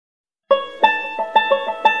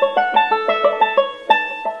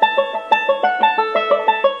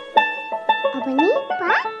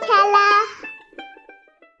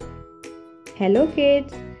Hello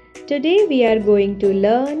kids, today we are going to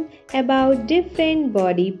learn about different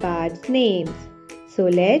body parts names. So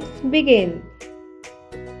let's begin.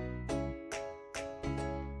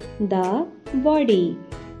 The body.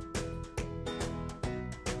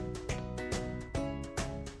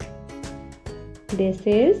 This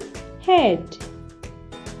is head.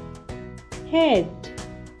 Head.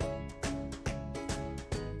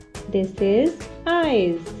 This is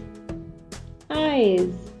eyes.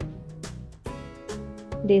 Eyes.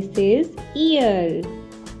 This is ear.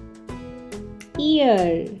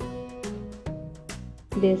 Ear.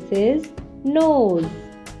 This is nose.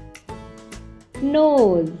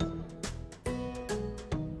 Nose.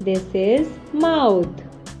 This is mouth.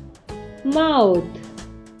 Mouth.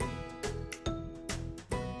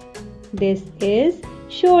 This is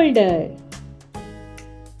shoulder.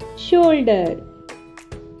 Shoulder.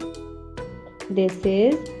 This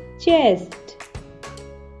is chest.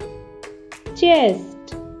 Chest.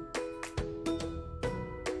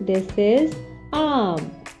 This is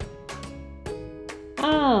arm.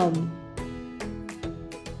 Arm.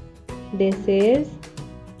 This is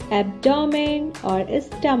abdomen or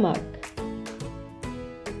stomach.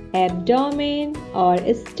 Abdomen or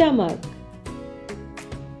stomach.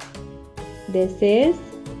 This is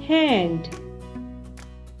hand.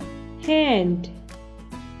 Hand.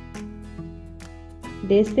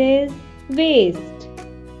 This is waist.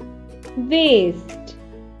 Waist.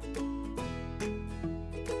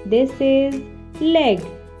 This is leg.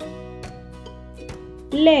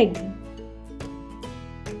 Leg.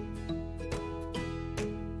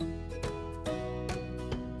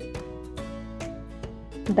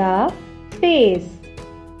 The face.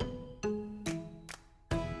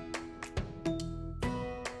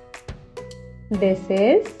 This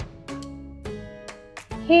is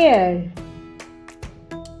hair.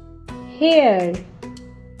 Hair.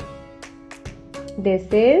 This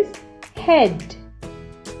is head.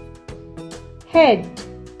 Head.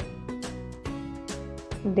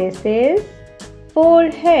 This is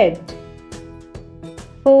forehead.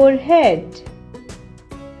 Forehead.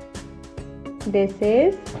 This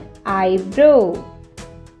is eyebrow.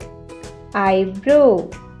 Eyebrow.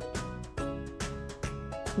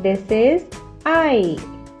 This is eye.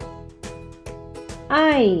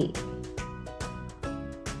 Eye.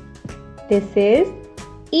 This is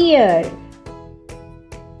ear.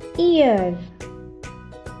 Ear.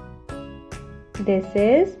 This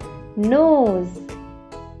is nose.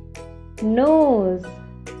 Nose.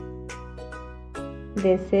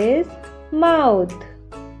 This is mouth.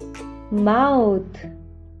 Mouth.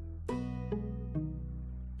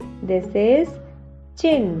 This is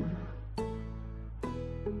chin.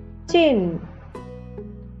 Chin.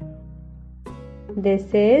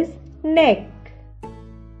 This is neck.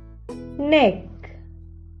 Neck.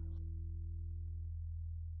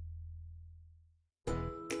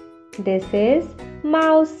 This is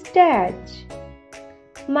moustache.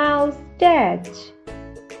 Moustache.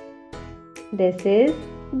 This is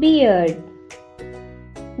beard.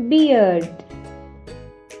 Beard.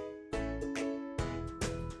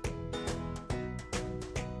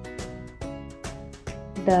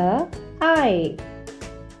 The eye.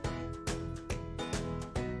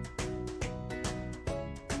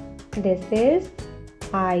 This is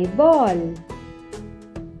eyeball.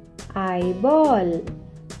 Eyeball.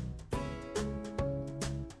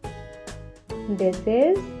 This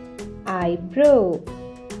is eyebrow.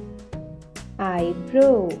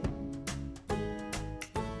 Eyebrow.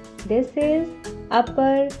 This is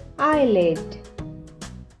upper eyelid.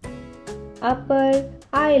 Upper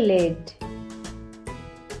eyelid.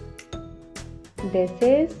 This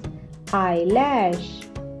is eyelash.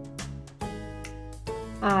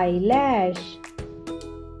 Eyelash.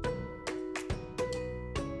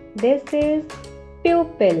 This is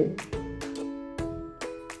pupil.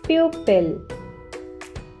 Pupil.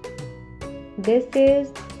 This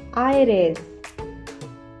is iris.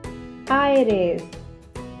 Iris.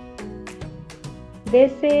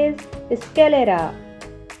 This is sclera.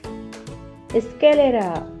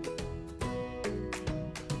 Sclera.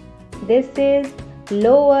 This is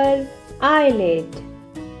lower eyelid.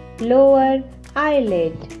 Lower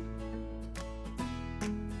eyelid.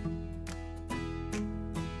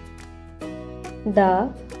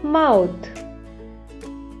 The mouth.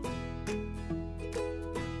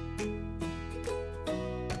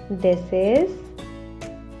 This is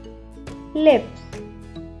lips.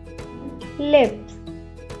 Lips.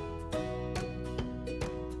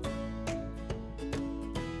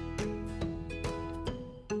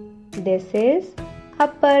 This is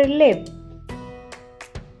upper lip.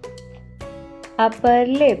 Upper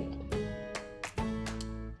lip.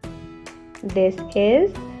 This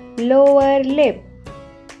is lower lip.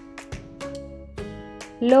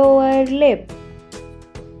 Lower lip.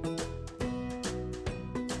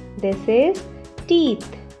 This is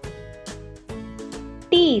teeth.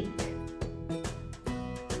 Teeth.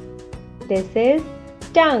 This is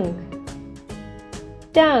tongue.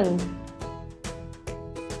 Tongue.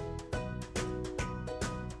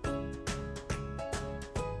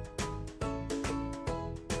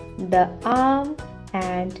 The arm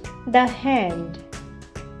and the hand.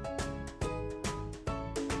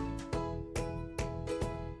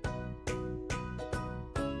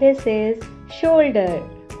 This is shoulder.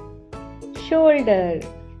 Shoulder.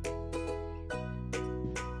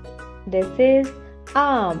 This is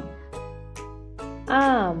arm.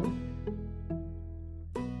 Arm.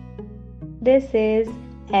 This is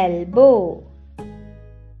elbow.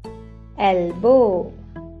 Elbow.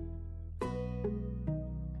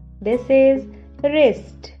 This is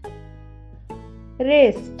wrist.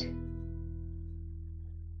 Wrist.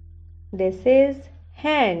 This is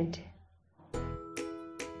hand.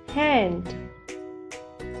 Hand.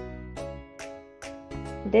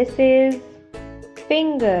 This is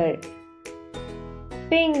finger.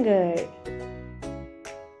 Finger.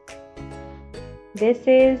 This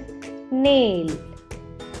is nail.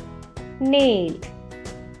 Nail.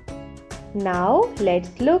 Now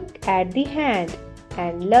let's look at the hand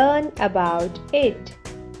and learn about it.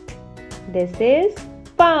 This is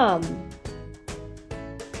palm.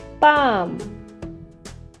 Palm.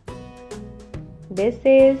 This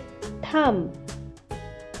is thumb.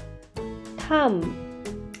 Thumb.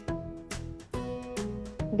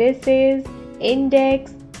 This is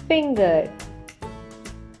index finger.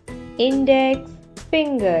 Index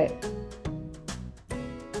finger.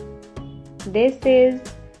 This is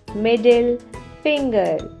middle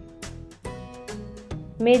finger.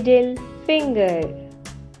 Middle finger.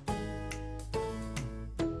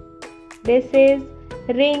 This is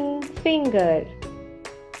ring finger.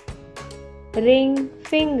 Ring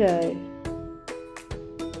finger.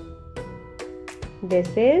 This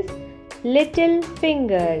is little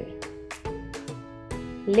finger.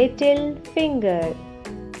 Little finger.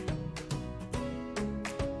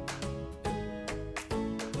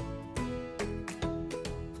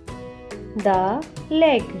 The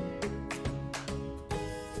leg.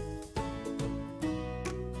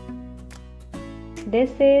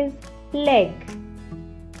 This is leg.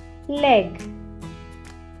 Leg.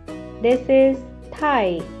 This is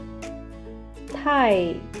thigh.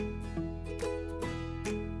 Thigh.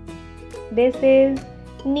 This is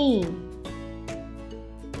knee.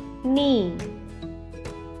 Knee.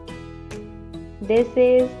 This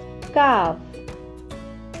is calf.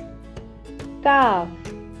 Calf.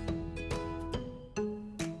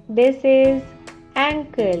 This is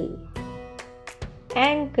ankle.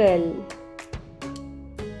 Ankle.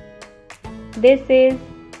 This is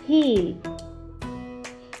heel.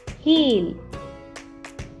 Heel.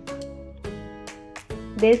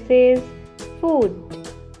 This is foot.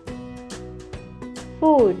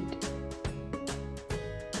 Foot.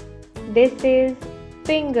 This is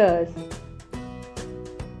fingers.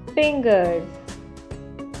 Fingers.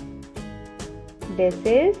 This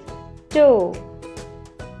is toe.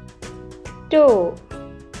 Toe.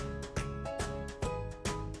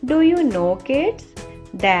 Do you know, kids,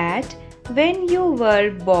 that when you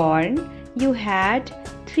were born, you had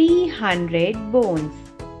 300 bones?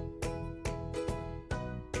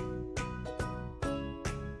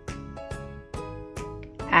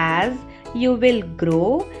 As you will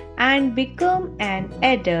grow and become an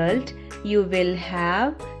adult, you will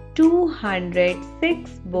have 206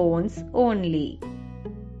 bones only.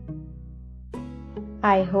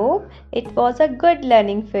 I hope it was a good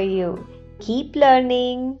learning for you. Keep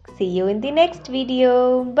learning. See you in the next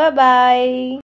video. Bye-bye.